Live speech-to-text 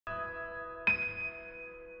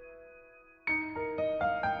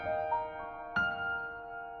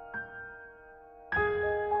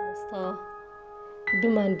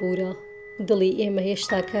بمان بوورە دڵی ئێمە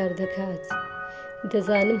هێشتا کار دەکات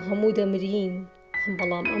دەزانم هەموو دەمرین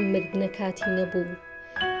بەڵام ئەم مردنە کاتی نەبوو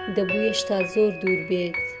دەبوو هێشتا زۆر دوور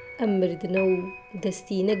بێت ئەم مردنە و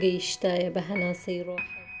دەستی نەگەیشتایە بە هەناسەی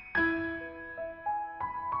ڕۆحە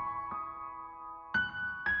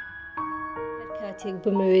هەر کاتێک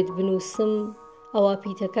بمەوێت بنووسم ئەوا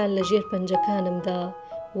پیتەکان لە ژێر پەنجەکانمدا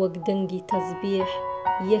وەک دەنگی تەزبیح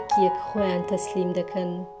یەک یەک خۆیان تەسلیم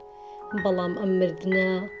دەکەن بەڵام ئەم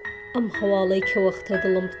مردنە ئەم هەواڵەی کە وەختە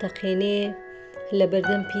دڵم بتەقێنێ لە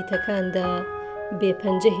بەردەم پیتەکاندا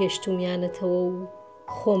بێپەنجە هێشتومیانەتەوە و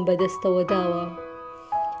خۆم بەدەستەوە داوە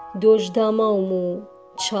دۆژ داماوم و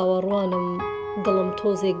چاوەڕوانم دڵم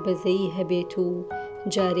تۆزێک بەزەیی هەبێت و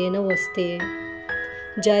جارێ نەوەستێ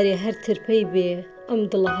جارێ هەر ترپەی بێ ئەم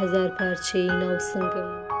دڵە هەزار پارچەی ناو سنگم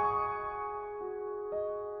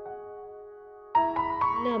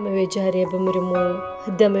نامەوێ جارێ بمرم و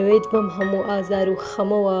دەمەوێت بەم هەموو ئازار و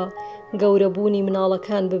خەمەوە گەورەبوونی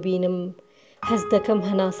مناڵەکان ببینم هەست دەکەم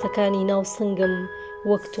هەناسەکانی ناو سنگم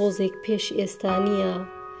وەک تۆزێک پێش ئێستانیە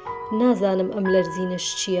نازانم ئەم لەرزینەش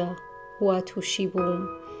چییە وا تووشی بووم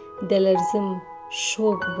دەلەرزم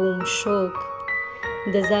شۆک بووم شۆک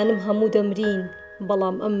دەزانم هەموو دەمرین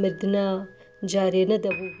بەڵام ئەم مردنە جارێ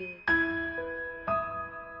نەدەبوو بێ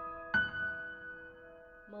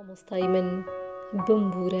مامۆستای من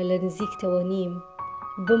بمبوورە لە نزیکتەوە نیم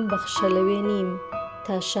بمبەخشە لەوێ نیم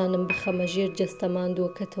تا شانم بخەمە ژێر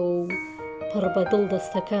جەستەماندۆکەتەوە و پڕ بە دڵ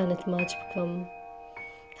دەستەکانت ماچ بکەم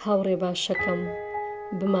هاوڕێ باشەکەم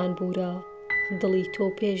بمان بوورە دڵی تۆ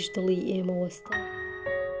پێش دڵی ئێمە وەستا